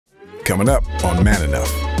Coming up on Man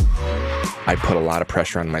Enough. I put a lot of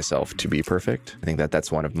pressure on myself to be perfect. I think that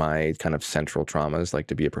that's one of my kind of central traumas, like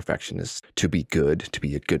to be a perfectionist, to be good, to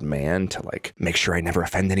be a good man, to like make sure I never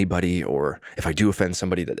offend anybody, or if I do offend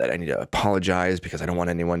somebody that I need to apologize because I don't want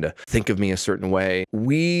anyone to think of me a certain way.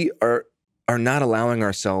 We are not allowing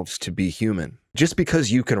ourselves to be human. Just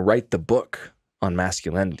because you can write the book on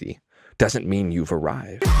masculinity doesn't mean you've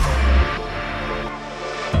arrived.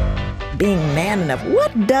 Being man enough,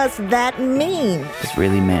 what does that mean? It's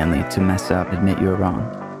really manly to mess up, admit you're wrong,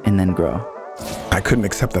 and then grow. I couldn't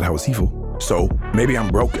accept that I was evil, so maybe I'm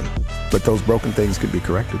broken, but those broken things could be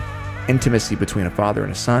corrected. Intimacy between a father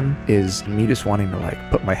and a son is me just wanting to like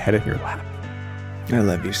put my head in your lap. I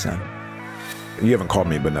love you, son. You haven't called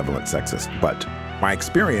me benevolent sexist, but my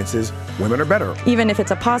experience is women are better. Even if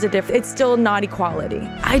it's a positive, it's still not equality.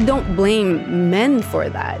 I don't blame men for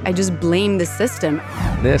that. I just blame the system.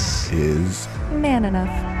 This is Man Enough.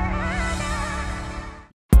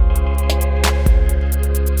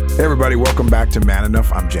 Hey everybody, welcome back to Man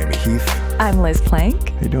Enough. I'm Jamey Heath. I'm Liz Plank.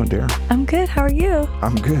 How you doing, dear? I'm good. How are you?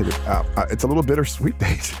 I'm good. It's a little bittersweet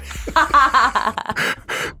day.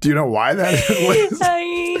 Do you know why that is,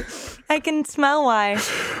 Liz? I can smell why. It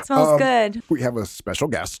smells good. We have a special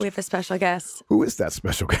guest. We have a special guest. Who is that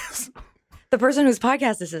special guest? The person whose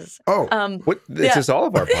podcast this is. Oh. It's just all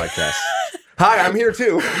of our podcasts. Hi, I'm here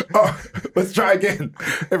too. Oh, let's try again.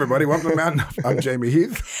 Hey everybody, welcome to Man Enough. I'm Jamey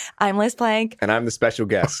Heath. I'm Liz Plank. And I'm the special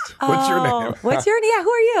guest. What's your name? What's your name? Yeah,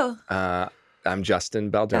 who are you? I'm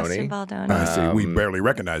Justin Baldoni. Justin Baldoni. I see. We barely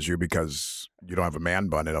recognize you because you don't have a man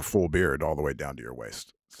bun and a full beard all the way down to your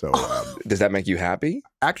waist. So, does that make you happy?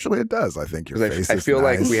 Actually, it does. I think your face I is feel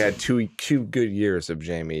nice. like we had two good years of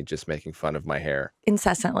Jamey just making fun of my hair.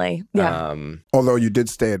 Incessantly. Yeah. Although you did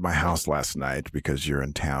stay at my house last night because you're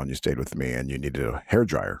in town. You stayed with me and you needed a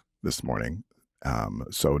hairdryer this morning.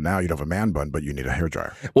 So now you don't have a man bun, but you need a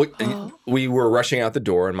hairdryer. Well, we were rushing out the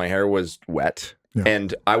door and my hair was wet. Yeah.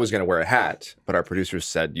 And I was going to wear a hat, but our producers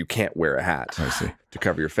said you can't wear a hat to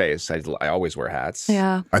cover your face. I always wear hats.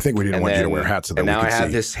 Yeah. I think we didn't want you to wear hats so that and now we could I have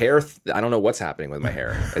see. this hair. I don't know what's happening with my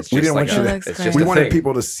hair. It's just We didn't like want you to. it's just We a wanted thing.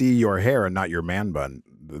 people to see your hair and not your man bun.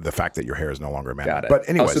 The fact that your hair is no longer a man Got bun. it. But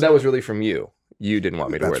anyways, so that was really from you. You didn't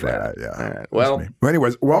want me to that's wear right. that. Yeah. All right. That's Well, me.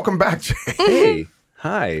 Anyways, welcome back, Jay. hey.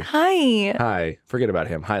 Hi. Hi. Hi. Forget about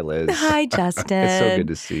him. Hi, Liz. Hi, Justin. It's so good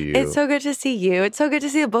to see you. It's so good to see you. It's so good to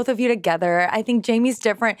see the both of you together. I think Jamey's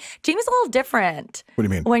different. Jamey's a little different. What do you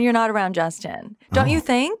mean? When you're not around Justin. Don't you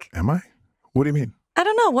think? Am I? What do you mean? I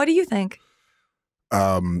don't know. What do you think?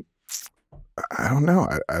 I don't know.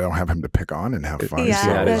 I don't have him to pick on and have fun.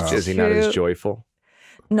 Yeah, that's Is he not as true. joyful?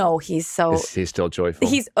 No, he's so... Is he still joyful?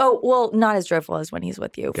 Not as joyful as when he's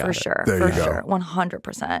with you, Got for it. sure. There for you go. sure.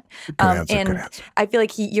 100%. Good answer, and good answer. I feel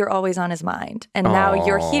like you're always on his mind. And now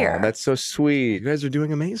you're Aw, here. That's so sweet. You guys are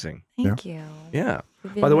doing amazing. Thank you. Yeah.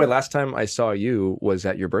 We've By the way, been- last time I saw you was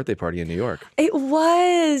at your birthday party in New York. It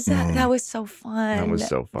was. That was so fun. That was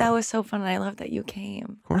so fun. That was so fun. And I love that you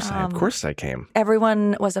came. Of course I came.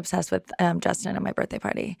 Everyone was obsessed with Justin at my birthday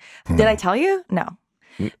party. Did I tell you? No.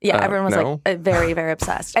 Yeah, everyone was no. like very, very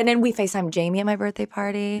obsessed. And then we FaceTimed Jamey at my birthday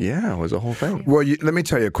party. Yeah, it was a whole thing. Well, let me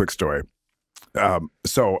tell you a quick story. We're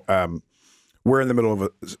in the middle of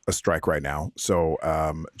a strike right now. So,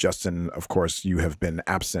 Justin, of course, you have been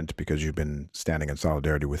absent because you've been standing in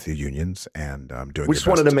solidarity with the unions and doing. We just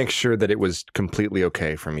wanted to make sure that it was completely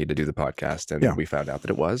okay for me to do the podcast, and we found out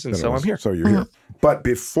that it was, and so I'm here. So you're here. But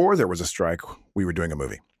before there was a strike, we were doing a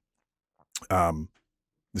movie.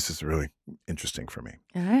 This is really interesting for me.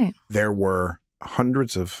 All right. There were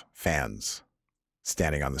hundreds of fans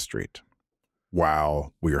standing on the street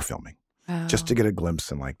while we were filming. Just to get a glimpse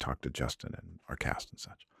and like talk to Justin and our cast and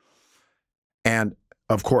such. And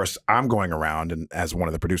of course, I'm going around and as one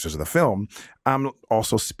of the producers of the film, I'm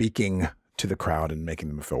also speaking to the crowd and making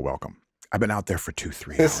them feel welcome. I've been out there for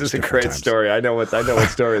 2-3 hours. This is a different great times. story. I know what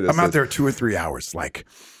story this is. I'm out there 2 or 3 hours, like,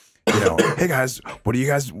 hey guys, what do you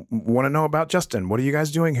guys want to know about Justin? What are you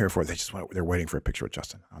guys doing here for? They're waiting for a picture with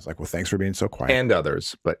Justin. I was like, well, thanks for being so quiet. And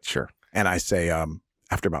others, but sure. And I say,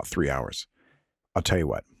 after about 3 hours, I'll tell you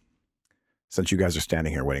what. Since you guys are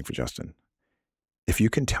standing here waiting for Justin, if you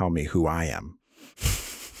can tell me who I am,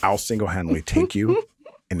 I'll single-handedly take you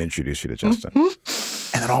and introduce you to Justin.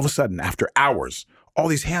 And then all of a sudden, after hours, all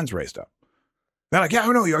these hands raised up. They're like, yeah,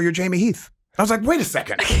 I know you. You're Jamey Heath. I was like, wait a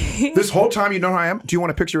second. This whole time you know who I am? Do you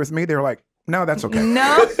want a picture with me? They were like, no, that's okay.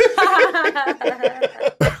 No.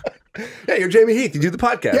 Yeah, you're Jamey Heath. You do the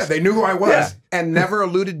podcast. Yeah, they knew who I was. Yeah. and never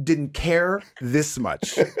alluded, didn't care this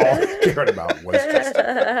much. All he cared about was Justin.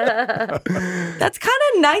 That's kind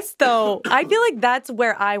of nice, though. I feel like that's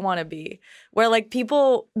where I want to be, where like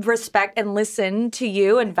people respect and listen to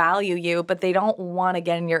you and value you, but they don't want to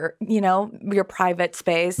get in your, your private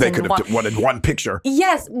space. They could have wanted one picture.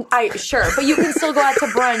 Yes, sure, but you can still go out to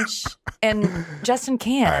brunch, and Justin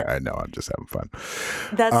can't. I know, I'm just having fun.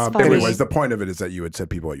 That's funny. Anyways, the point of it is that you had said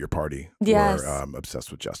people at your party yes. were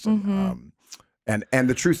obsessed with Justin. And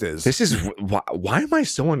the truth is, this is why am I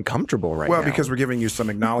so uncomfortable right now? Well, because we're giving you some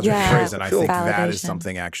acknowledgement and praise, and I think that is validation.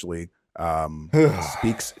 something actually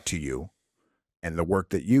speaks to you. And the work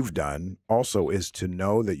that you've done also is to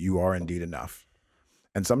know that you are indeed enough.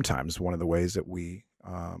 And sometimes one of the ways that we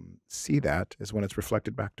see that is when it's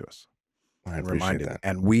reflected back to us. I appreciate that.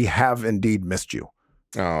 And we have indeed missed you.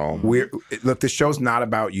 Oh, Look, this show's not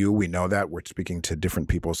about you. We know that. We're speaking to different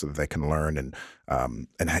people so that they can learn and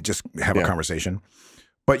just have a conversation.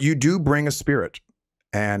 But you do bring a spirit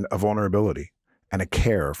and a vulnerability and a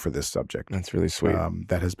care for this subject. That's really sweet.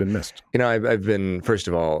 That has been missed. I've been, first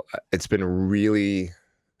of all, it's been really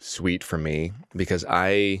sweet for me because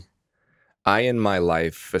I in my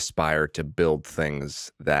life aspire to build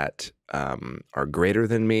things that are greater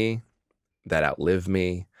than me, that outlive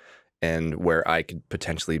me, and where I could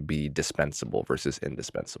potentially be dispensable versus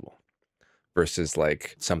indispensable, versus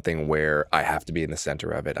like something where I have to be in the center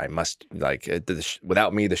of it. I must, like,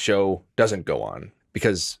 without me, the show doesn't go on.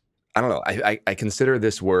 Because, I don't know, I consider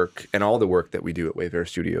this work and all the work that we do at Wayfair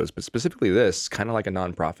Studios, but specifically this, kind of like a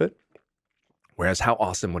nonprofit. Whereas how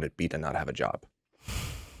awesome would it be to not have a job?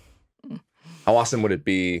 How awesome would it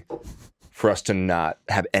be for us to not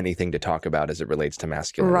have anything to talk about as it relates to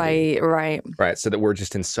masculinity? Right. So that we're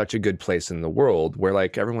just in such a good place in the world where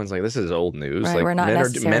like everyone's like, this is old news. Right, like we're not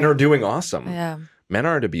men are doing awesome. Yeah. Men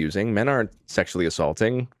aren't abusing. Men aren't sexually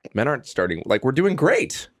assaulting. Men aren't starting, like we're doing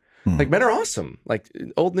great. Like men are awesome. Like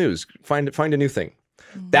old news. Find a new thing.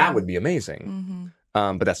 That would be amazing.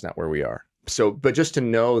 But that's not where we are. So, but just to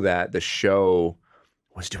know that the show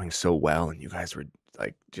was doing so well and you guys were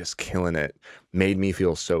like just killing it made me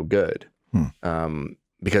feel so good.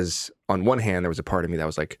 Because on one hand, there was a part of me that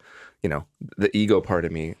was like, the ego part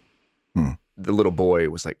of me, the little boy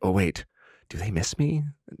was like, oh, wait, do they miss me?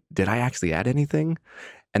 Did I actually add anything?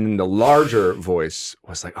 And then the larger voice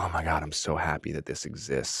was like, oh my God, I'm so happy that this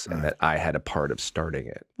exists and that I had a part of starting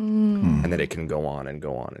it and that it can go on and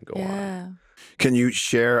go on and go on. Can you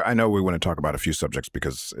share, I know we want to talk about a few subjects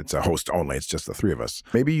because it's a host only, it's just the three of us.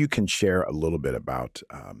 Maybe you can share a little bit about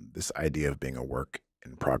this idea of being a work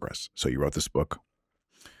in progress. So you wrote this book,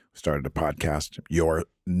 started a podcast. You're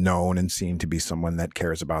known and seen to be someone that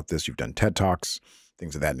cares about this. You've done TED Talks,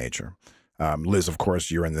 things of that nature. Liz, of course,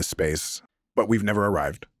 you're in this space, but we've never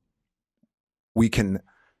arrived. We can,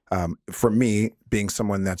 for me, being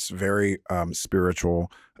someone that's very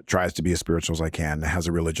spiritual, tries to be as spiritual as I can, has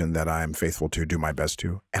a religion that I am faithful to, do my best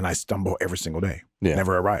to, and I stumble every single day.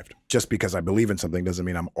 Never arrived. Just because I believe in something doesn't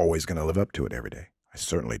mean I'm always going to live up to it every day. I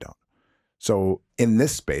certainly don't. So in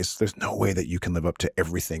this space, there's no way that you can live up to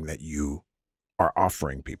everything that you are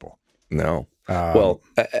offering people. No. Well,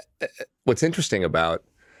 what's interesting about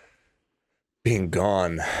being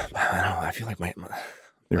gone, I don't know, I feel like I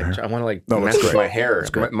want to like mess my hair.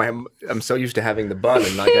 I'm so used to having the bun,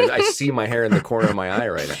 and like I see my hair in the corner of my eye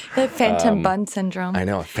right now. The phantom bun syndrome. I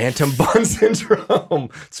know, phantom bun syndrome.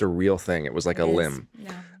 It's a real thing. It was like a limb.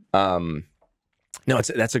 Yeah. No,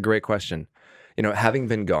 that's a great question. Having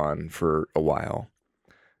been gone for a while,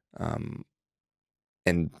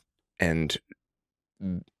 and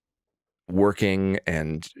working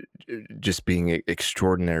and just being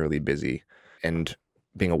extraordinarily busy and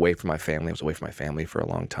being away from my family. I was away from my family for a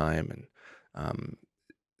long time, and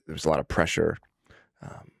there was a lot of pressure.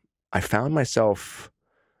 I found myself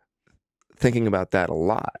thinking about that a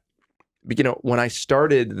lot. But, when I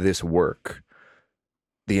started this work,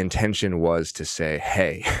 the intention was to say,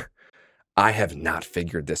 hey, I have not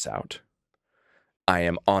figured this out. I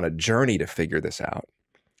am on a journey to figure this out.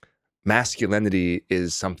 Masculinity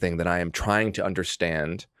is something that I am trying to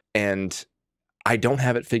understand, and I don't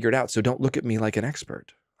have it figured out. So don't look at me like an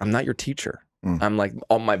expert. I'm not your teacher. I'm like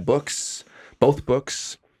all my books, both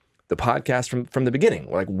books, the podcast from the beginning.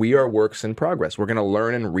 Like we are works in progress. We're going to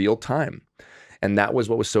learn in real time. And that was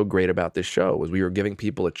what was so great about this show, was we were giving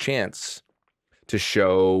people a chance to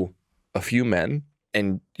show a few men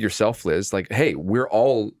and yourself, Liz, like, hey, we're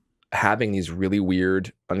all having these really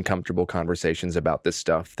weird, uncomfortable conversations about this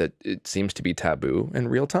stuff that it seems to be taboo in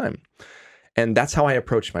real time. And that's how I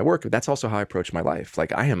approach my work. That's also how I approach my life.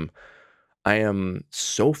 Like I am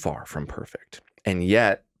so far from perfect. And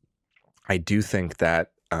yet I do think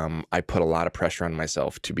that I put a lot of pressure on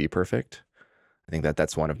myself to be perfect. I think that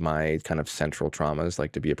that's one of my kind of central traumas,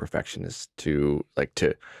 like to be a perfectionist, to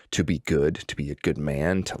be good, to be a good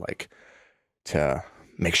man, to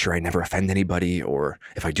make sure I never offend anybody, or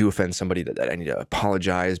if I do offend somebody, that I need to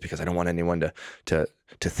apologize because I don't want anyone to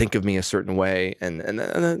think of me a certain way. And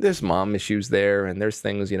there's mom issues there, and there's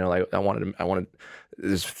things, you know, like I wanted.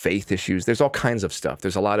 There's faith issues. There's all kinds of stuff.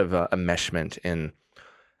 There's a lot of enmeshment in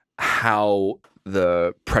how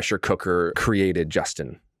the pressure cooker created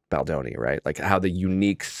Justin Baldoni, right? Like how the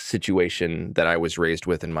unique situation that I was raised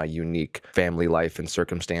with in my unique family life and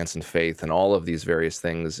circumstance and faith and all of these various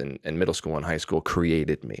things in middle school and high school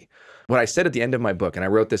created me. What I said at the end of my book, and I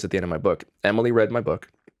wrote this at the end of my book, Emily read my book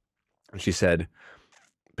and she said,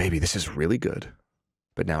 "Baby, this is really good,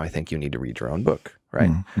 but now I think you need to read your own book." Right.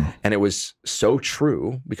 Mm-hmm. And it was so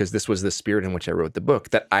true, because this was the spirit in which I wrote the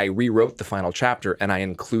book, that I rewrote the final chapter and I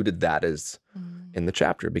included that as in the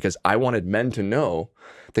chapter, because I wanted men to know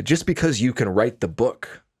that just because you can write the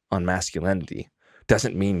book on masculinity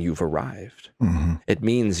doesn't mean you've arrived. Mm-hmm. It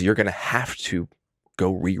means you're going to have to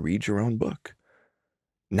go reread your own book,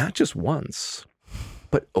 not just once,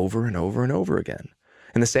 but over and over and over again.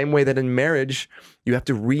 In the same way that in marriage, you have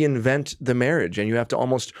to reinvent the marriage and you have to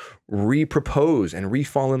almost re-propose and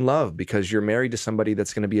re-fall in love because you're married to somebody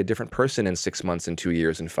that's going to be a different person in 6 months and 2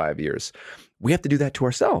 years and 5 years. We have to do that to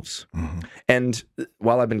ourselves. Mm-hmm. And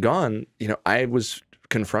while I've been gone, you know, I was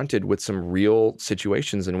confronted with some real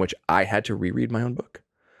situations in which I had to reread my own book.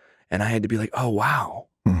 And I had to be like, oh, wow.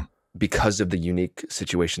 Mm-hmm. Because of the unique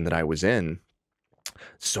situation that I was in,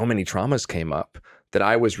 so many traumas came up that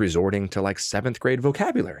I was resorting to like 7th grade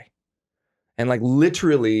vocabulary. And like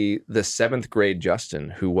literally the 7th grade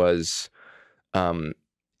Justin, who was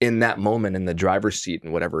in that moment in the driver's seat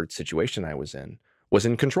in whatever situation I was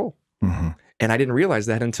in control. Mm-hmm. And I didn't realize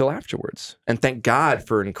that until afterwards. And thank God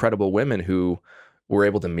for incredible women who were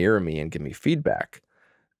able to mirror me and give me feedback.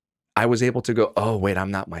 I was able to go, oh, wait,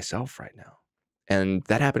 I'm not myself right now. And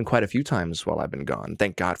that happened quite a few times while I've been gone.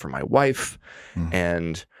 Thank God for my wife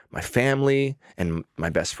and my family and my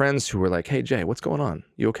best friends who were like, hey, Jay, what's going on?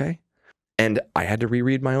 You okay? And I had to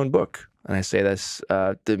reread my own book. And I say this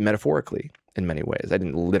metaphorically in many ways. I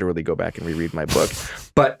didn't literally go back and reread my book,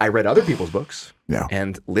 but I read other people's books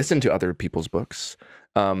and listened to other people's books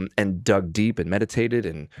and dug deep and meditated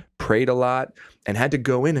and prayed a lot and had to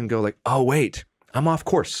go in and go like, oh, wait, I'm off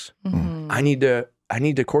course. Mm-hmm. I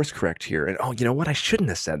need to course correct here. And oh, you know what? I shouldn't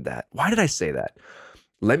have said that. Why did I say that?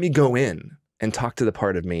 Let me go in and talk to the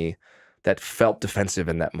part of me that felt defensive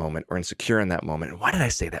in that moment or insecure in that moment. Why did I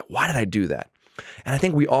say that? Why did I do that? And I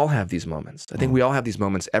think we all have these moments. I think we all have these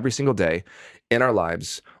moments every single day in our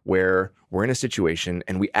lives where we're in a situation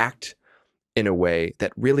and we act in a way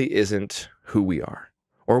that really isn't who we are.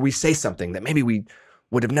 Or we say something that maybe we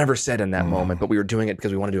would have never said in that moment, but we were doing it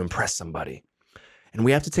because we wanted to impress somebody. And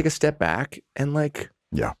we have to take a step back and like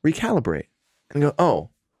recalibrate and go,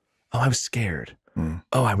 oh, I was scared.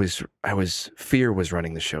 Oh, fear was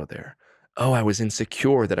running the show there. Oh, I was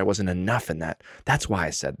insecure that I wasn't enough in that. That's why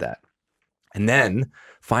I said that. And then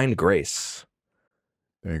find grace.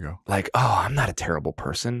 There you go. Like, oh, I'm not a terrible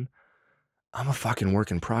person. I'm a fucking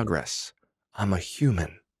work in progress. I'm a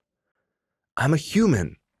human. I'm a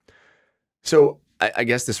human. So I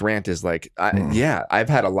guess this rant is like, I've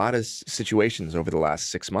had a lot of situations over the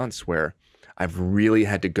last 6 months where I've really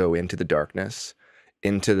had to go into the darkness,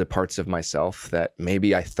 into the parts of myself that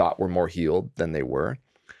maybe I thought were more healed than they were,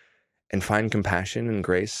 and find compassion and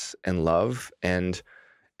grace and love and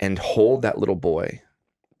hold that little boy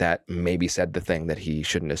that maybe said the thing that he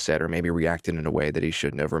shouldn't have said, or maybe reacted in a way that he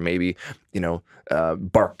shouldn't have, or maybe,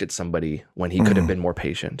 barked at somebody when he could have been more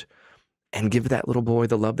patient, and give that little boy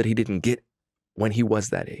the love that he didn't get when he was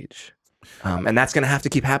that age. And that's going to have to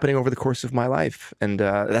keep happening over the course of my life. And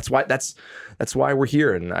that's why we're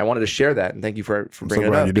here. And I wanted to share that. And thank you for bringing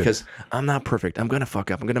it up, because I'm not perfect. I'm going to fuck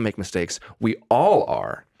up. I'm going to make mistakes. We all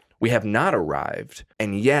are. We have not arrived.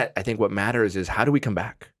 And yet I think what matters is, how do we come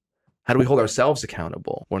back? How do we hold ourselves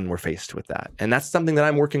accountable when we're faced with that? And that's something that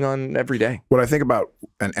I'm working on every day. What I think about,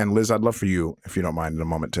 and Liz, I'd love for you, if you don't mind, in a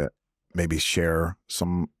moment to maybe share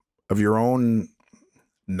some of your own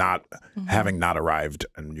having not arrived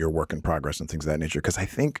and your work in progress and things of that nature. Because I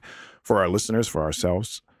think for our listeners, for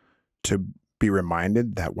ourselves, to be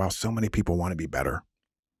reminded that while so many people want to be better,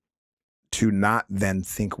 to not then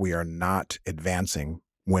think we are not advancing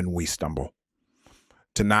when we stumble,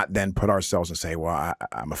 to not then put ourselves and say, well,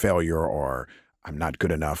 I'm a failure or I'm not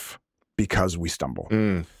good enough because we stumble.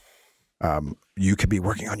 You could be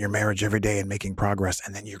working on your marriage every day and making progress,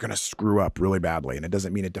 and then you're going to screw up really badly. And it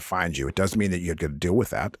doesn't mean it defines you. It does mean that you have to deal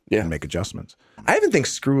with that and make adjustments. I even think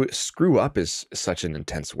screw up is such an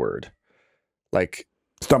intense word. Like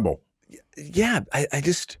stumble. Yeah, I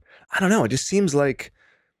don't know. It just seems like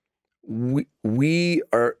we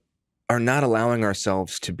are not allowing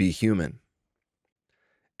ourselves to be human.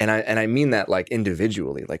 And I mean that like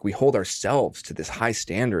individually. Like we hold ourselves to this high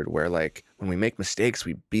standard where like when we make mistakes,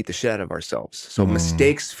 we beat the shit out of ourselves. So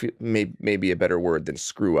mistakes may be a better word than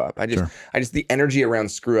screw up. I just the energy around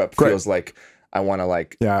screw up feels like I want to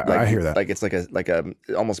like I hear that. Like it's like a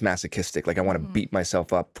almost masochistic. Like I want to beat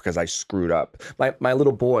myself up because I screwed up. My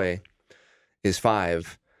little boy is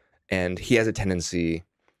 5, and he has a tendency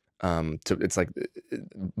it's like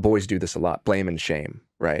boys do this a lot, blame and shame,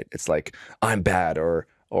 right? It's like I'm bad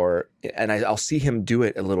and I'll see him do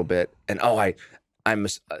it a little bit, and I'm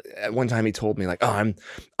at one time he told me like, oh,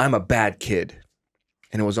 I'm a bad kid,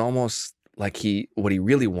 and it was almost like what he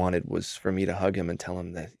really wanted was for me to hug him and tell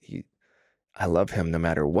him that I love him no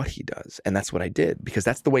matter what he does, and that's what I did because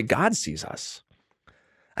that's the way God sees us.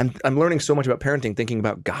 I'm learning so much about parenting, thinking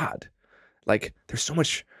about God. Like there's so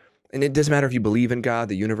much. And it doesn't matter if you believe in God,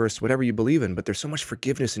 the universe, whatever you believe in, but there's so much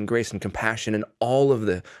forgiveness and grace and compassion in all of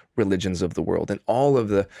the religions of the world and all of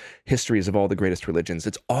the histories of all the greatest religions.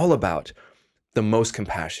 It's all about the most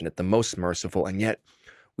compassionate, the most merciful, and yet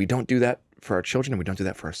we don't do that for our children and we don't do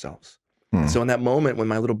that for ourselves. So in that moment when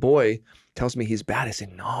my little boy tells me he's bad, I say,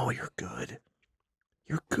 no, you're good.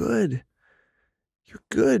 You're good. You're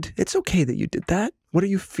good. It's okay that you did that. What are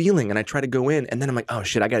you feeling? And I try to go in, and then I'm like, oh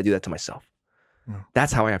shit, I got to do that to myself.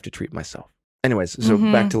 That's how I have to treat myself. Anyways, so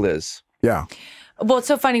back to Liz. Yeah. Well, it's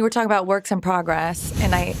so funny. We're talking about works in progress,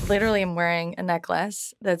 and I literally am wearing a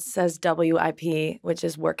necklace that says WIP, which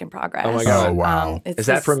is work in progress. Oh my God! Oh, wow. Is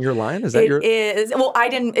that from your line? Is that your? It is. Well, I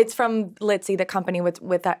didn't. It's from Litzy, the company with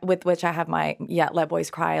which I have my Let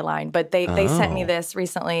Boys Cry line. But they sent me this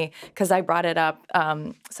recently because I brought it up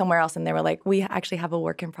somewhere else, and they were like, "We actually have a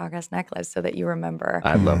work in progress necklace, so that you remember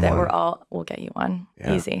I love that one. We'll get you one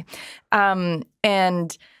easy."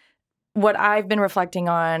 And what I've been reflecting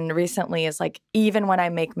on recently is like, even when I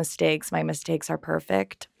make mistakes, my mistakes are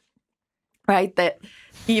perfect, right? That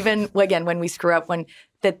even, again, when we screw up,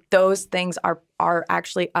 that those things are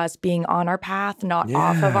actually us being on our path, not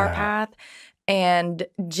off of our path. And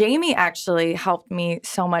Jamey actually helped me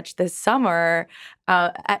so much this summer,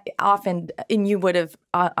 often, and you would have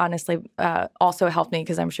honestly also helped me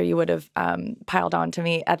because I'm sure you would have piled on to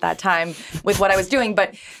me at that time with what I was doing.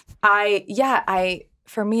 But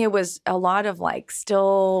for me, it was a lot of like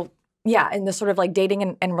still, in the sort of like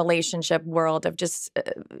dating and relationship world of just,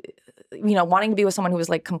 wanting to be with someone who was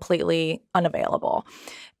like completely unavailable.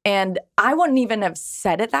 And I wouldn't even have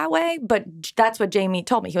said it that way, but that's what Jamey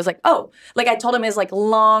told me. He was like, oh, like I told him his like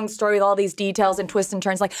long story with all these details and twists and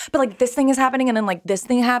turns, like, but like this thing is happening and then like this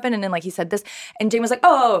thing happened and then like he said this. And Jamey was like,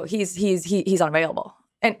 oh, he's unavailable.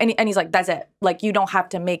 And he's like, that's it. Like you don't have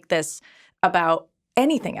to make this about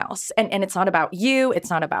anything else. And it's not about you. It's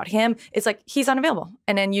not about him. It's like he's unavailable.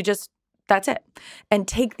 And then you just, that's it. And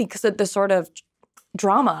take the sort of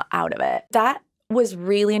drama out of it. That was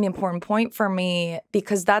really an important point for me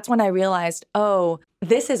because that's when I realized, oh,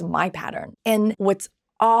 this is my pattern. And what's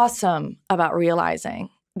awesome about realizing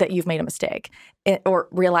that you've made a mistake or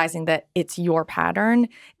realizing that it's your pattern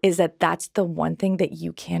is that that's the one thing that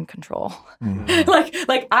you can control.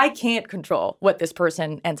 like I can't control what this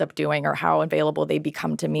person ends up doing or how available they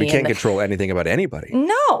become to me. We can't control anything about anybody.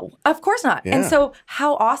 No, of course not. Yeah. And so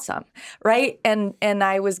how awesome, right? And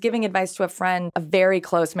I was giving advice to a very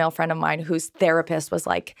close male friend of mine whose therapist was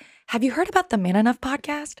like, have you heard about the Man Enough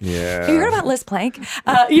podcast? Yeah. Have you heard about Liz Plank?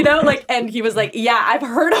 And he was like, yeah, I've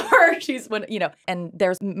heard of her. She's and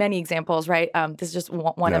there's many examples, right? This is just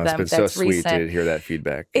one of them. It's been that's so sweet recent. to hear that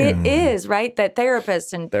feedback. It is, right? That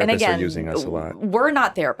therapists and again, are using us a lot. We're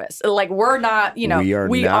not therapists. Like we're not, we are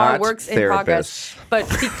are works in progress. But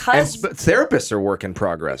because but therapists are works in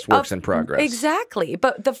progress. Exactly.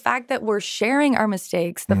 But the fact that we're sharing our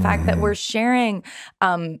mistakes, the fact that we're sharing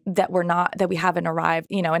that we haven't arrived,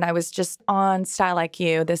 and I was just on Style Like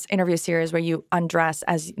You, this interview series where you undress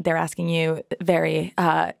as they're asking you very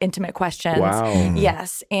intimate questions. Wow.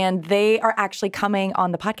 Yes. And they are actually coming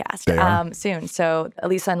on the podcast soon. So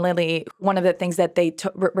Elisa and Lily, one of the things that they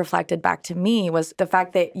reflected back to me was the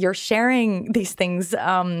fact that you're sharing these things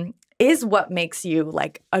is what makes you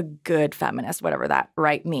like a good feminist, whatever that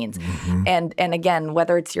means. And again,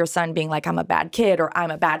 whether it's your son being like, I'm a bad kid or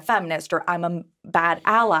I'm a bad feminist or I'm bad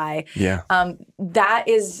ally. Yeah. That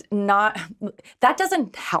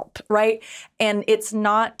doesn't help, right? And it's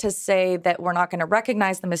not to say that we're not going to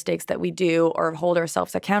recognize the mistakes that we do or hold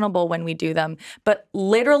ourselves accountable when we do them, but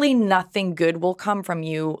literally nothing good will come from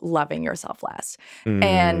you loving yourself less.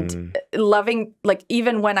 And loving, like,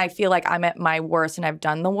 even when I feel like I'm at my worst and I've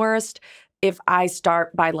done the worst, if I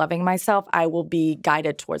start by loving myself, I will be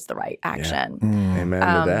guided towards the right action. Amen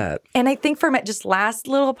to that. And I think for me, just last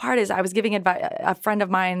little part is I was giving advice. A friend of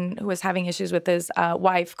mine who was having issues with his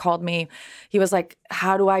wife called me. He was like,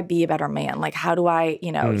 how do I be a better man? Like, how do I,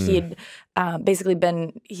 he had basically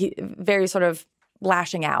been very sort of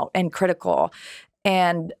lashing out and critical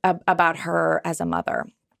and about her as a mother,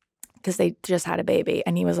 because they just had a baby.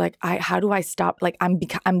 And he was like, how do I stop? Like, I'm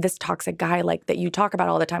this toxic guy, like, that you talk about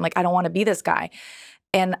all the time. Like, I don't want to be this guy.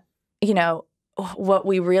 And, what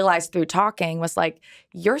we realized through talking was like,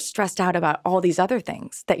 you're stressed out about all these other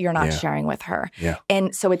things that you're not sharing with her. Yeah.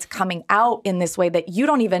 And so it's coming out in this way that you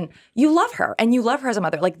love her and you love her as a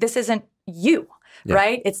mother. Like, this isn't you. Yeah.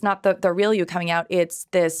 Right? It's not the real you coming out. It's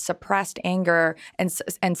this suppressed anger and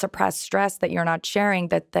suppressed stress that you're not sharing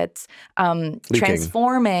that's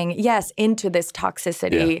transforming, into this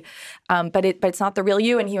toxicity. Yeah. But it's not the real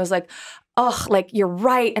you. And he was like, oh, like, you're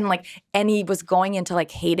right. And he was going into like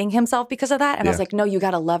hating himself because of that. And I was like, no, you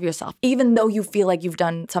got to love yourself, even though you feel like you've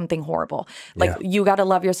done something horrible. Like, you got to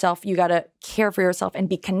love yourself. You got to care for yourself and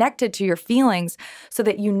be connected to your feelings so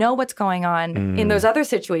that you know what's going on in those other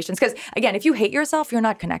situations. Because again, if you hate yourself, you're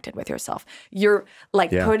not connected with yourself. You're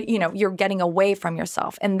like, you're getting away from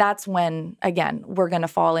yourself. And that's when, again, we're going to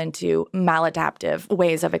fall into maladaptive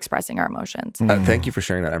ways of expressing our emotions. Thank you for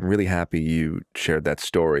sharing that. I'm really happy you shared that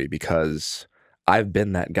story because I've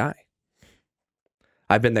been that guy.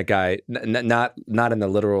 I've been that guy, not in the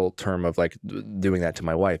literal term of like doing that to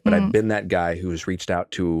my wife, but I've been that guy who's reached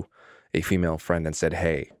out to a female friend and said,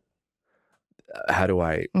 hey, how do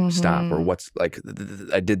I stop? Or what's like,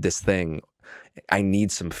 I did this thing. I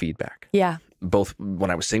need some feedback. Yeah. Both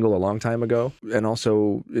when I was single a long time ago and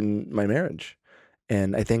also in my marriage.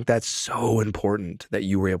 And I think that's so important that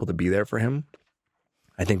you were able to be there for him.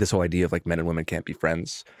 I think this whole idea of like men and women can't be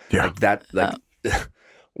friends, like that, like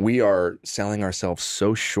we are selling ourselves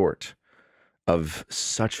so short of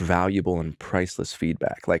such valuable and priceless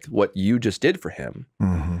feedback. Like what you just did for him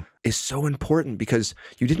is so important because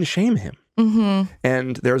you didn't shame him.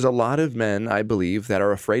 And there's a lot of men, I believe, that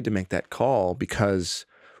are afraid to make that call because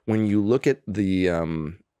when you look at the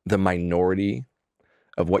minority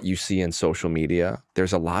of what you see in social media,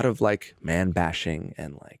 there's a lot of like man bashing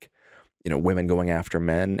and like, women going after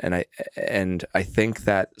men. And I think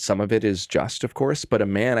that some of it is just, of course, but a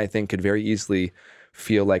man, I think, could very easily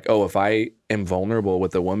feel like, oh, if I am vulnerable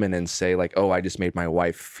with a woman and say like, oh, I just made my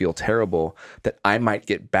wife feel terrible, that I might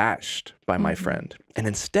get bashed by my friend. And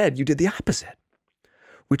instead you did the opposite,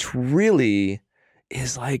 which really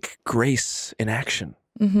is like grace in action.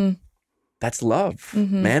 That's love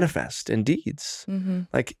manifest in deeds.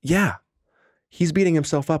 Like, he's beating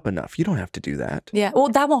himself up enough. You don't have to do that. Yeah. Well,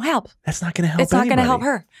 that won't help. That's not going to help It's not going to help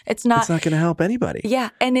her. It's not going to help anybody. Yeah.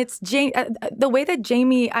 And it's the way that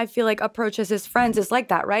Jamey, I feel like, approaches his friends is like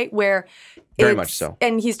that, right? Where very much so.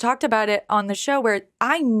 And he's talked about it on the show where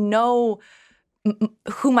I know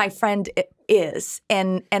who my friend is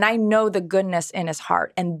and I know the goodness in his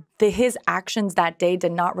heart. And his actions that day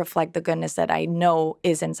did not reflect the goodness that I know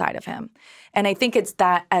is inside of him. And I think it's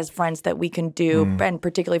that as friends that we can do, and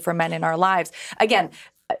particularly for men in our lives. Again,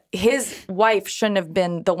 his wife shouldn't have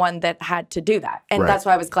been the one that had to do that. And that's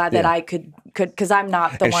why I was glad that I could, because I'm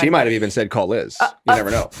not the one. And she might have even said, call Liz. You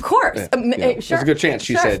never know. Of course. Sure. There's a good chance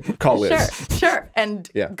she said, call Liz. Sure. And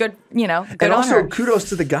good, good and on also her. kudos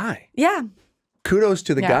to the guy. Yeah. Kudos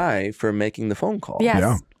to the guy for making the phone call.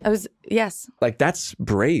 Yes. Yeah. Like, that's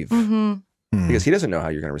brave. Because he doesn't know how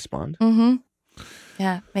you're going to respond.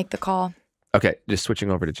 Yeah. Make the call. Okay. Just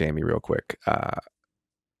switching over to Jamey real quick.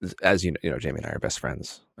 As you know, Jamey and I are best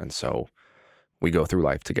friends. And so we go through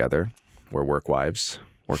life together. We're work wives,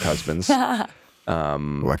 work husbands.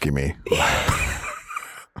 Lucky me.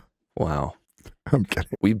 Wow. I'm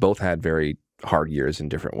kidding. We both had very hard years in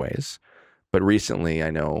different ways. But recently, I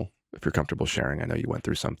know, if you're comfortable sharing, I know you went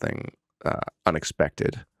through something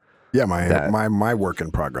unexpected. Yeah, my work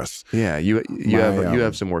in progress. Yeah, you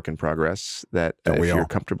have some work in progress that if you're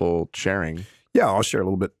comfortable sharing. Yeah, I'll share a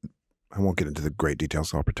little bit. I won't get into the great details,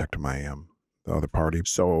 so I'll protect my the other party.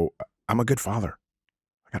 So I'm a good father.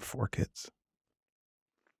 I got 4 kids.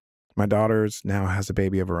 My daughter's now has a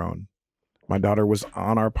baby of her own. My daughter was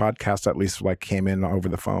on our podcast, at least like came in over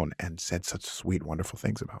the phone and said such sweet, wonderful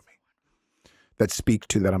things about me that speak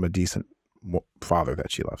to that I'm a decent father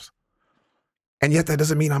that she loves. And yet that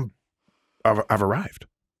doesn't mean I've arrived.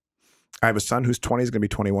 I have a son who's 20, is going to be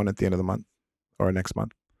 21 at the end of the month or next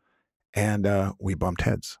month. And we bumped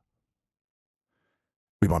heads.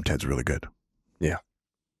 We bumped heads really good. Yeah.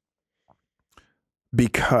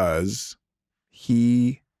 Because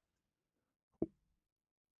he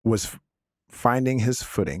was finding his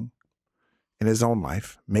footing in his own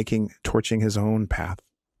life, torching his own path.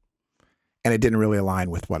 And it didn't really align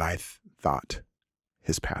with what I thought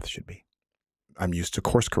his path should be. I'm used to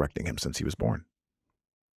course correcting him since he was born.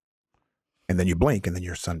 And then you blink and then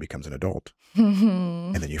your son becomes an adult.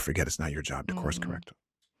 And then you forget it's not your job to course correct him.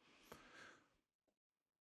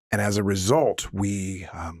 And as a result, we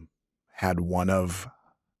had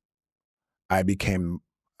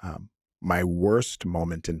my worst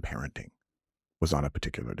moment in parenting was on a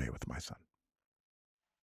particular day with my son.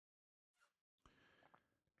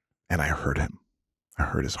 And I hurt him. I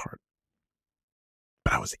hurt his heart.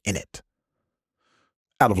 But I was in it.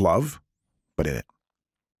 Out of love, but in it.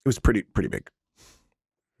 It was pretty big.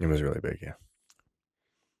 It was really big, yeah.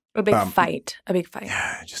 A big fight. A big fight.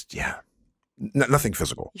 Yeah, nothing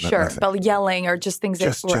physical. Sure, nothing. but yelling or just things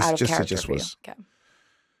that were out of character it just for you. was. Okay.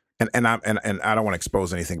 And I don't want to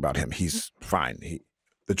expose anything about him. He's fine.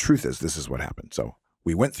 The truth is, this is what happened. So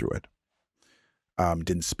we went through it.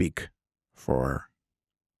 Didn't speak for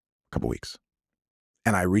a couple weeks.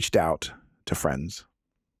 And I reached out to friends,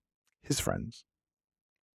 his friends,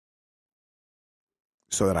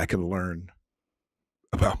 so that I could learn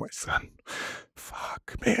about my son.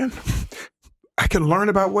 Fuck, man. I can learn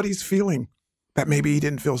about what he's feeling that maybe he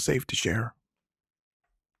didn't feel safe to share.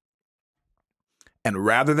 And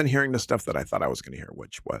rather than hearing the stuff that I thought I was going to hear,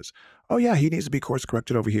 which was, oh yeah, he needs to be course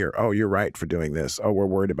corrected over here. Oh, you're right for doing this. Oh, we're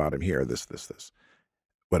worried about him here. This.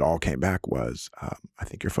 What all came back was, I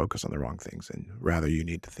think you're focused on the wrong things. And rather you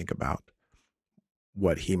need to think about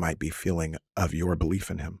what he might be feeling of your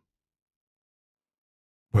belief in him.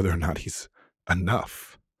 Whether or not he's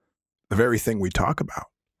enough. The very thing we talk about.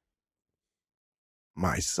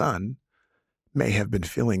 My son may have been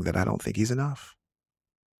feeling that I don't think he's enough.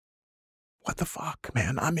 What the fuck,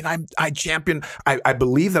 man? I mean, I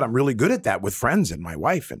believe that I'm really good at that with friends and my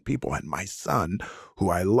wife and people. And my son, who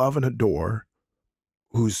I love and adore,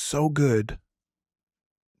 who's so good,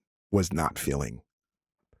 was not feeling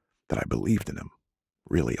that I believed in him,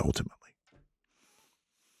 really, ultimately.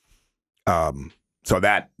 So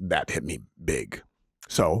that hit me big.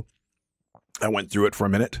 So I went through it for a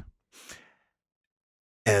minute.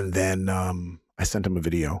 And then I sent him a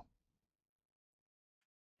video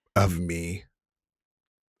of me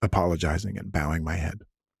apologizing and bowing my head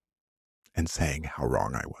and saying how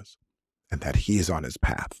wrong I was and that he is on his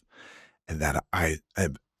path and that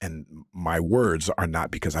and my words are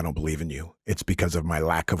not because I don't believe in you. It's because of my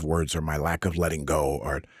lack of words or my lack of letting go,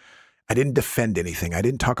 or I didn't defend anything. I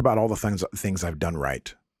didn't talk about all the things I've done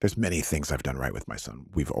right. There's many things I've done right with my son.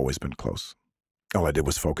 We've always been close. All I did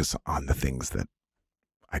was focus on the things that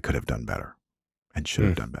I could have done better and should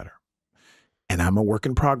have done better. And I'm a work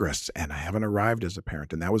in progress and I haven't arrived as a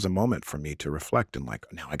parent. And that was a moment for me to reflect and like,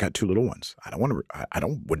 now I got two little ones.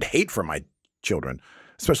 Would hate for my children,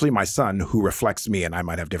 especially my son who reflects me, and I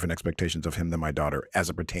might have different expectations of him than my daughter as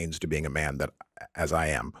it pertains to being a man that as I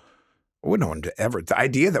am. I wouldn't want to ever, the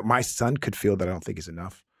idea that my son could feel that I don't think he's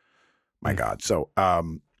enough. My God. So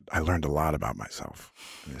I learned a lot about myself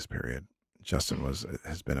in this period. Justin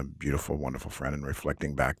has been a beautiful, wonderful friend, and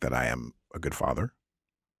reflecting back that I am a good father.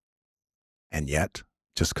 And yet,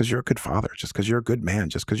 just because you're a good father, just because you're a good man,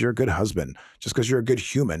 just because you're a good husband, just because you're a good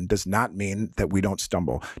human does not mean that we don't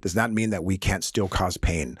stumble, does not mean that we can't still cause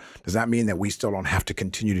pain, does not mean that we still don't have to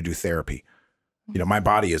continue to do therapy. You know, my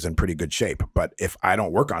body is in pretty good shape, but if I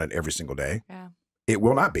don't work on it every single day, it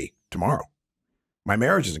will not be tomorrow. My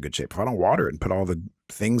marriage is in good shape. If I don't water it and put all the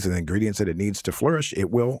things and ingredients that it needs to flourish,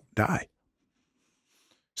 it will die.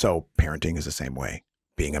 So parenting is the same way.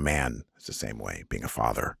 Being a man is the same way. Being a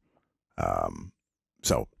father.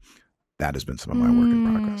 So that has been some of my work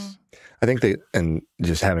in progress. I think that, and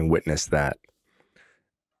just having witnessed that,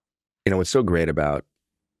 you know, what's so great about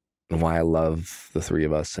why I love the three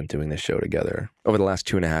of us and doing this show together over the last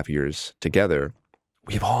 2.5 years together,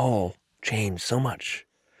 we've all changed so much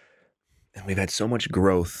and we've had so much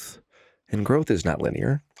growth, and growth is not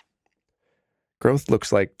linear. Growth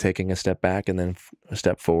looks like taking a step back and then a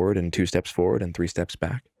step forward and 2 steps forward and 3 steps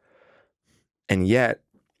back. And yet,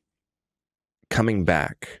 coming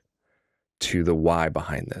back to the why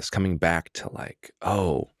behind this, coming back to like,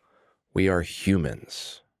 oh, we are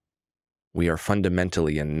humans. We are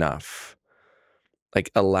fundamentally enough, like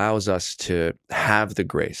allows us to have the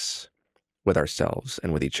grace with ourselves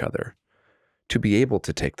and with each other to be able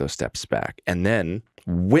to take those steps back and then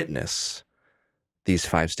witness these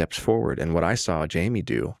 5 steps forward. And what I saw Jamey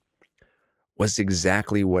do was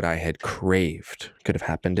exactly what I had craved could have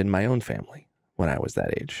happened in my own family when I was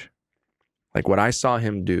that age. Like what I saw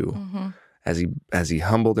him do as he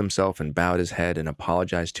humbled himself and bowed his head and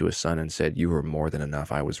apologized to his son and said, "You were more than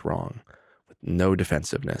enough. I was wrong," with no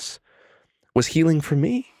defensiveness, was healing for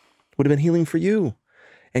me, would have been healing for you.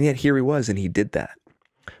 And yet here he was, and he did that.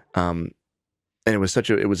 And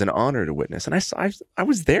it was an honor to witness. And I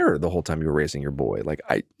was there the whole time you were raising your boy. Like,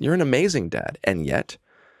 you're an amazing dad. And yet,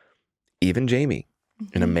 even Jamey,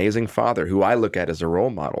 an amazing father who I look at as a role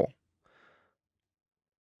model,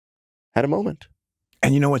 had a moment.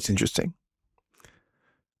 And you know what's interesting?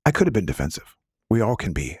 I could have been defensive. We all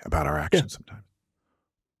can be about our actions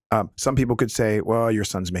sometimes. Some people could say, well, your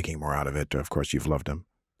son's making more out of it. Of course, you've loved him.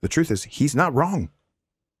 The truth is, he's not wrong.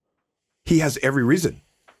 He has every reason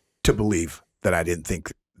to believe that I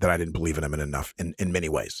didn't believe in him enough in many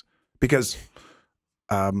ways, because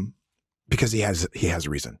he has a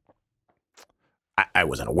reason. I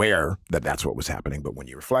wasn't aware that that's what was happening, but when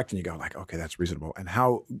you reflect and you go like, okay, that's reasonable. And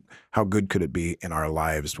how good could it be in our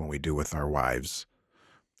lives when we do with our wives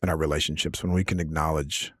and our relationships, when we can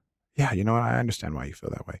acknowledge, yeah, you know what, I understand why you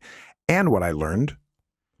feel that way. And what I learned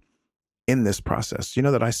in this process, you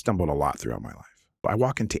know, that I stumbled a lot throughout my life. I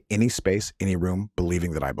walk into any space, any room,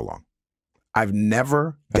 believing that I belong. I've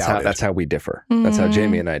never doubted. That's how we differ. That's how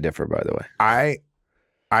Jamey and I differ, by the way.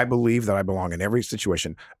 I believe that I belong in every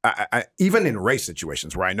situation. Even in race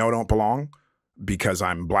situations where I know I don't belong because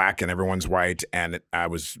I'm black and everyone's white and I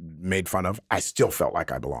was made fun of, I still felt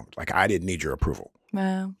like I belonged. Like I didn't need your approval.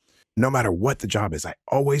 Wow. No matter what the job is, I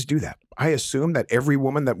always do that. I assumed that every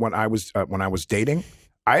woman that when I was dating,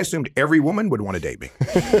 I assumed every woman would want to date me.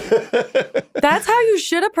 That's how you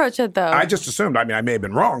should approach it, though. I just assumed. I mean, I may have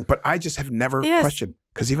been wrong, but I just have never questioned.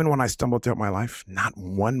 Because even when I stumbled throughout my life, not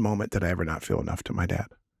one moment did I ever not feel enough to my dad.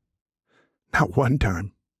 Not one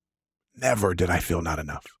time. Never did I feel not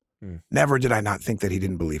enough. Never did I not think that he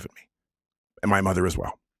didn't believe in me. And my mother as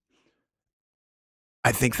well.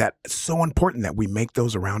 I think that it's so important that we make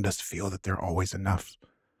those around us feel that they're always enough.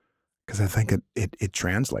 Because I think it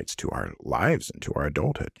translates to our lives and to our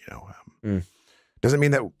adulthood. You know, doesn't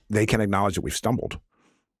mean that they can acknowledge that we've stumbled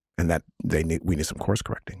and that we need some course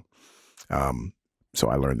correcting. So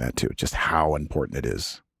I learned that too, just how important it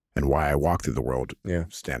is, and why I walk through the world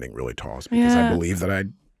standing really tall is because I believe that I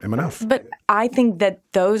am enough. But I think that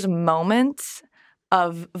those moments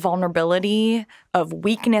of vulnerability, of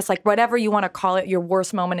weakness, like whatever you want to call it, your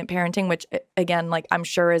worst moment in parenting, which again, like I'm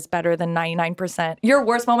sure is better than 99%. Your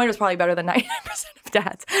worst moment is probably better than 99% of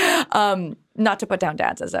dads. Not to put down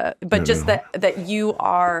dads that you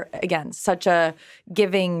are, again, such a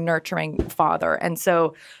giving, nurturing father. And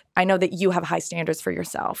so I know that you have high standards for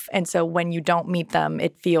yourself. And so when you don't meet them,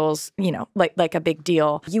 it feels, you know, like a big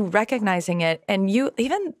deal. You recognizing it, and you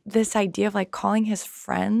even this idea of like calling his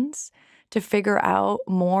friends to figure out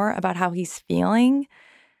more about how he's feeling,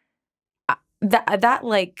 that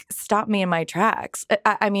like stopped me in my tracks.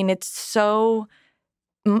 I mean, it's so,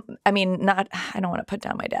 I mean, I don't want to put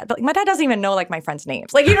down my dad, but like my dad doesn't even know like my friends'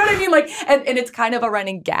 names. Like, you know what I mean? Like, and it's kind of a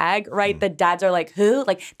running gag, right? The dads are like, who?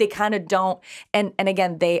 Like they kind of don't. And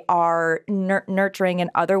again, they are nurturing in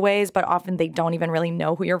other ways, but often they don't even really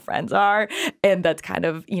know who your friends are. And that's kind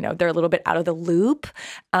of, you know, they're a little bit out of the loop.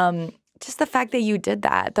 Just the fact that you did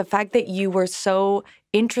that, the fact that you were so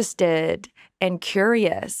interested and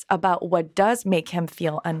curious about what does make him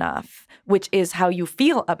feel enough, which is how you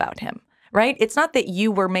feel about him, right? It's not that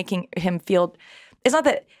you were making him feel, it's not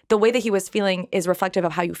that the way that he was feeling is reflective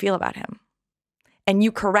of how you feel about him. And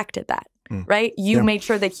you corrected that, right? You made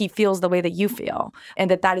sure that he feels the way that you feel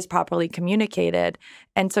and that is properly communicated.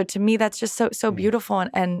 And so to me, that's just so beautiful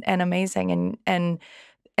and amazing.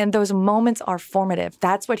 And those moments are formative.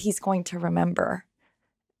 That's what he's going to remember,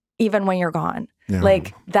 even when you're gone. Yeah.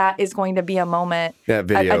 Like that is going to be a moment, that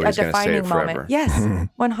video a defining moment. Yes,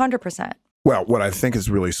 100%. Well, what I think is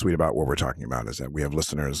really sweet about what we're talking about is that we have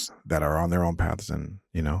listeners that are on their own paths and,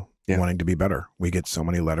 you know, wanting to be better. We get so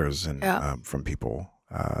many letters and from people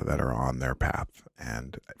that are on their path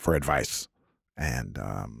and for advice, and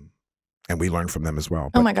we learn from them as well.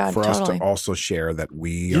 But oh my God, for totally. us to also share that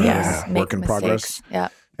we are a work in progress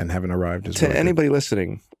and haven't arrived as to anybody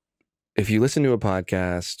listening. If you listen to a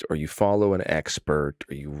podcast or you follow an expert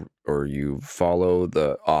or you follow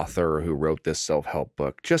the author who wrote this self-help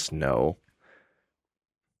book, just know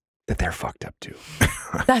that they're fucked up too.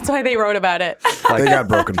 That's why they wrote about it. Like, they got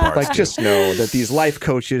broken parts. Like, just know that these life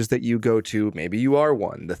coaches that you go to, maybe you are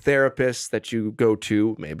one. The therapists that you go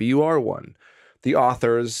to, maybe you are one. The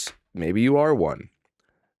authors maybe you are one.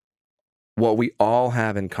 What we all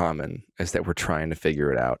have in common is that we're trying to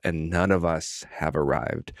figure it out, and none of us have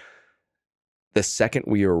arrived. The second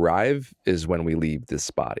we arrive is when we leave this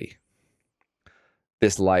body.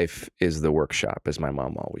 This life is the workshop, as my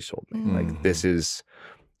mom always told me. Like, this is,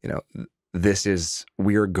 you know,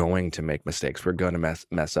 we're going to make mistakes. We're going to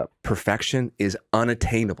mess up. Perfection is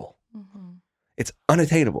unattainable. It's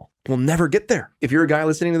unattainable. We'll never get there. If you're a guy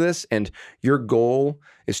listening to this and your goal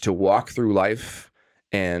is to walk through life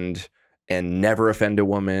and never offend a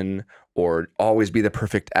woman, or always be the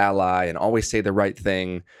perfect ally and always say the right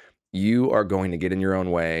thing, you are going to get in your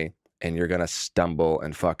own way, and you're going to stumble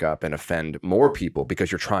and fuck up and offend more people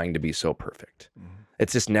because you're trying to be so perfect.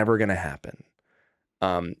 It's just never going to happen.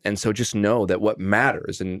 And so just know that what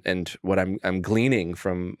matters, and what I'm gleaning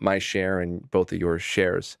from my share and both of your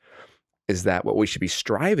shares, is that what we should be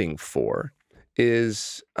striving for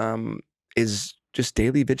is just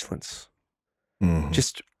daily vigilance.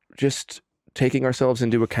 Just taking ourselves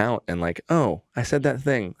into account, and like, oh, I said that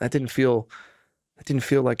thing. That didn't feel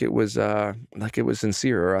like it was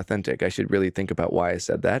sincere or authentic. I should really think about why I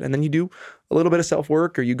said that. And then you do a little bit of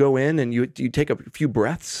self-work, or you go in and you take a few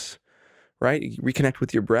breaths, right? You reconnect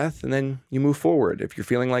with your breath, and then you move forward. If you're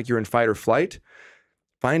feeling like you're in fight or flight,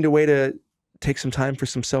 find a way to take some time for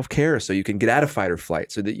some self-care so you can get out of fight or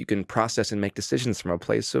flight, so that you can process and make decisions from a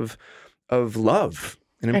place of love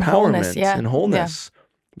and empowerment wholeness, and wholeness.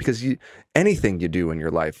 Because anything you do in your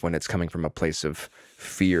life, when it's coming from a place of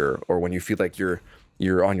fear, or when you feel like you're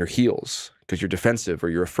on your heels because you're defensive or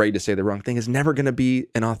you're afraid to say the wrong thing, is never going to be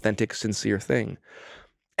an authentic, sincere thing.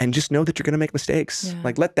 And just know that you're going to make mistakes.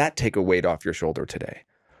 Like, let that take a weight off your shoulder today.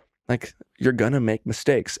 Like, you're going to make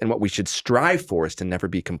mistakes. And what we should strive for is to never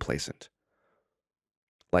be complacent.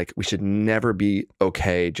 Like, we should never be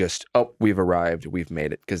okay, just, oh, we've arrived, we've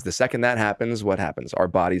made it. Because the second that happens, what happens? Our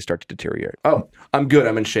bodies start to deteriorate. Oh, I'm good,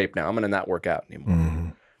 I'm in shape now, I'm going to not work out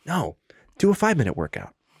anymore. No, do a 5-minute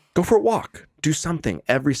workout. Go for a walk. Do something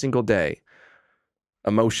every single day,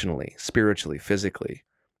 emotionally, spiritually, physically.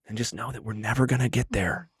 And just know that we're never going to get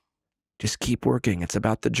there. Just keep working. It's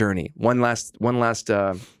about the journey. One last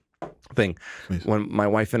thing. Please. When my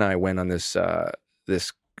wife and I went on this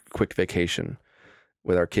quick vacation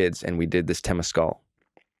with our kids, and we did this temazcal,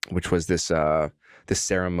 which was this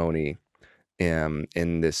ceremony in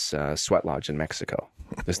this sweat lodge in Mexico.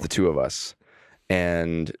 Just the two of us,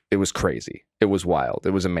 and it was crazy. It was wild.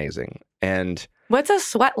 It was amazing. And what's a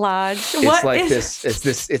sweat lodge? It's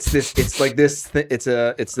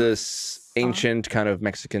this ancient kind of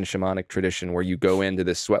Mexican shamanic tradition where you go into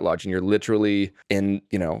this sweat lodge and you're literally in,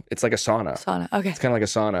 it's like a sauna. Okay. It's kind of like a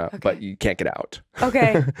sauna, but you can't get out.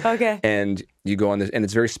 Okay. And you go on this, and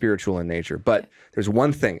it's very spiritual in nature. But there's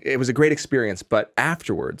one thing. It was a great experience, but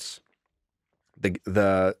afterwards,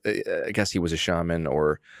 I guess he was a shaman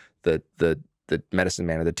or the medicine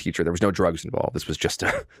man or the teacher. There was no drugs involved. This was just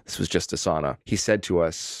a sauna. He said to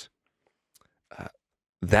us,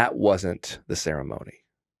 that wasn't the ceremony.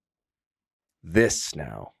 This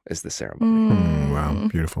now is the ceremony. Wow,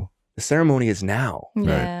 beautiful. The ceremony is now.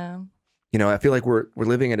 Yeah. Right? I feel like we're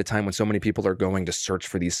living at a time when so many people are going to search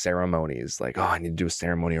for these ceremonies. Like, oh, I need to do a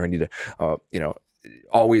ceremony, or I need to,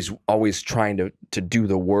 always trying to do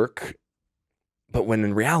the work. But when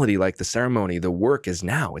in reality, like, the ceremony, the work is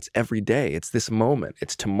now. It's every day. It's this moment.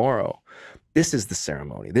 It's tomorrow. This is the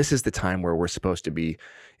ceremony. This is the time where we're supposed to be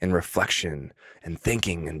in reflection and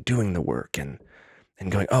thinking and doing the work and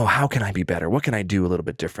going, oh, how can I be better? What can I do a little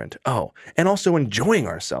bit different? Oh, and also enjoying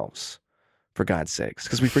ourselves, for God's sakes,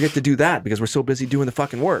 because we forget to do that because we're so busy doing the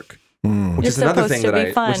fucking work, which is another thing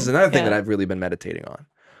that I've really been meditating on.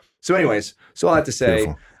 So anyways, so all I have to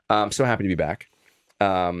say, I'm so happy to be back.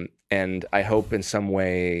 And I hope in some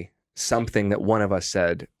way, something that one of us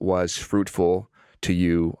said was fruitful to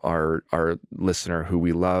you, our listener, who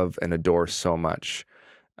we love and adore so much.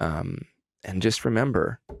 And just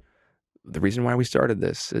remember, the reason why we started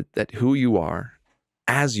this, that who you are,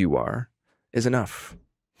 as you are, is enough.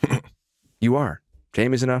 You are.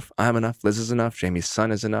 Jamey's enough. I'm enough. Liz is enough. Jamey's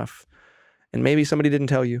son is enough. And maybe somebody didn't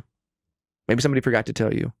tell you. Maybe somebody forgot to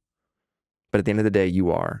tell you. But at the end of the day, you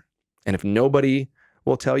are. And if nobody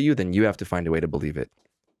will tell you, then you have to find a way to believe it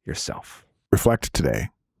yourself. Reflect today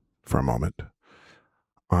for a moment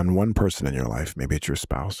on one person in your life, maybe it's your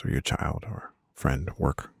spouse or your child or friend,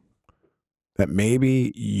 work, that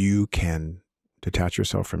maybe you can detach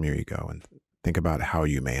yourself from your ego and think about how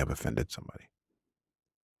you may have offended somebody.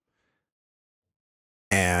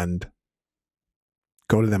 And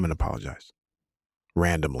go to them and apologize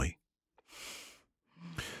randomly.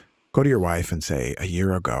 Go to your wife and say, a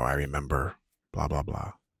year ago, I remember blah, blah,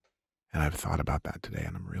 blah. And I've thought about that today,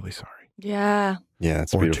 and I'm really sorry. Yeah. Yeah,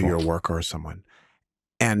 that's Or beautiful. to your work or someone.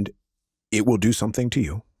 And it will do something to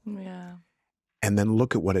you. Yeah. And then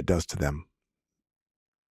look at what it does to them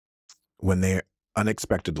when they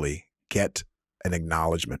unexpectedly get an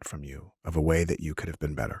acknowledgement from you of a way that you could have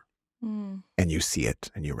been better. Mm. And you see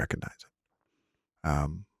it and you recognize it. I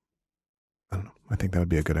don't know. I think that would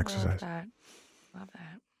be a good exercise. Love that. Love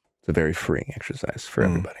that. It's a very freeing exercise for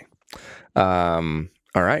everybody.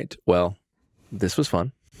 All right. Well, this was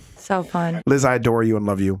fun. So fun. Liz, I adore you and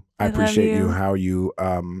love you. I love appreciate you you. how you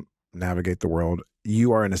navigate the world.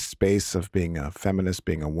 You are in a space of being a feminist,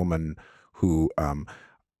 being a woman who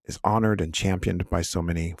is honored and championed by so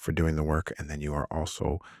many for doing the work. And then you are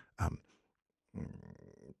also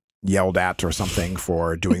yelled at or something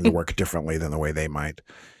for doing the work differently than the way they might.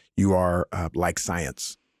 You are like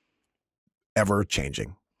science, ever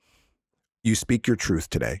changing. You speak your truth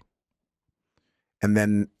today. And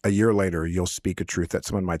then a year later, you'll speak a truth that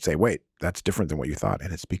someone might say, wait, that's different than what you thought.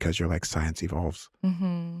 And it's because you're like science evolves.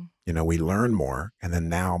 Mm-hmm. You know, we learn more. And then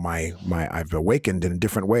now I've awakened in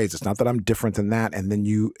different ways. It's not that I'm different than that. And then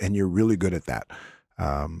you're really good at that.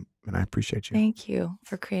 And I appreciate you. Thank you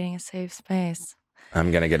for creating a safe space.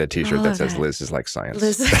 I'm going to get a t-shirt All that of says it. Liz is like science.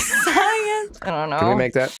 Liz is science. I don't know. Can we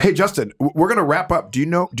make that? Hey, Justin, we're going to wrap up. Do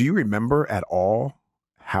you remember at all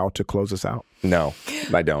how to close us out? No,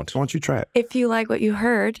 I don't. Why don't you try it? If you like what you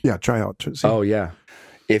heard. Yeah, try out. See. Oh, yeah.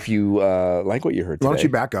 If you like what you heard today. Why don't you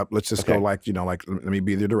back up? Let's just Okay. go like let me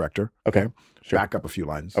be the director. Okay. Sure. Back up a few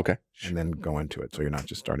lines. Okay. And then go into it. So you're not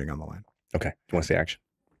just starting on the line. Okay. You want to say action?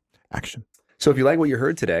 Action. So if you like what you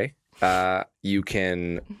heard today, you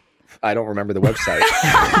can, I don't remember the website,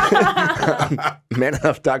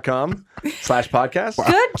 manenough.com/podcast.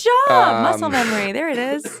 Good job. Muscle memory. There it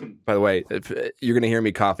is. By the way, you're going to hear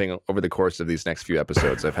me coughing over the course of these next few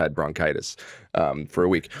episodes. I've had bronchitis for a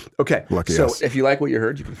week. Okay. Lucky so us. if you like what you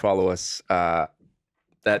heard, you can follow us at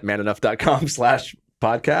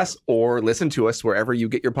manenough.com/podcast or listen to us wherever you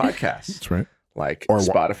get your podcasts. That's right. Like Or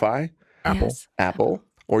Spotify, Apple. Yes. Apple,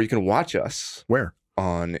 or you can watch us Where?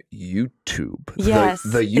 on YouTube. Yes.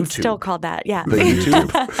 The YouTube. It's still called that. Yeah. The YouTube.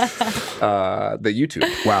 The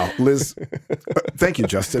YouTube. Wow. Liz, thank you,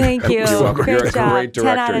 Justin. Thank you. You're welcome. Great You're a job. great 10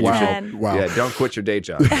 out director. of You 10. Wow. Yeah, don't quit your day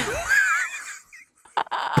job.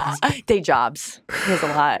 Day jobs. There's a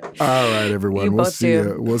lot. All right, everyone. You We'll both see do.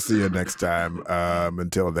 you. We'll see you next time.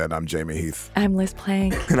 Until then, I'm Jamey Heath, I'm Liz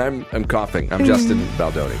Plank. And I'm coughing. I'm Justin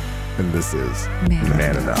Baldoni. and this is Man.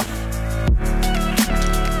 Man enough.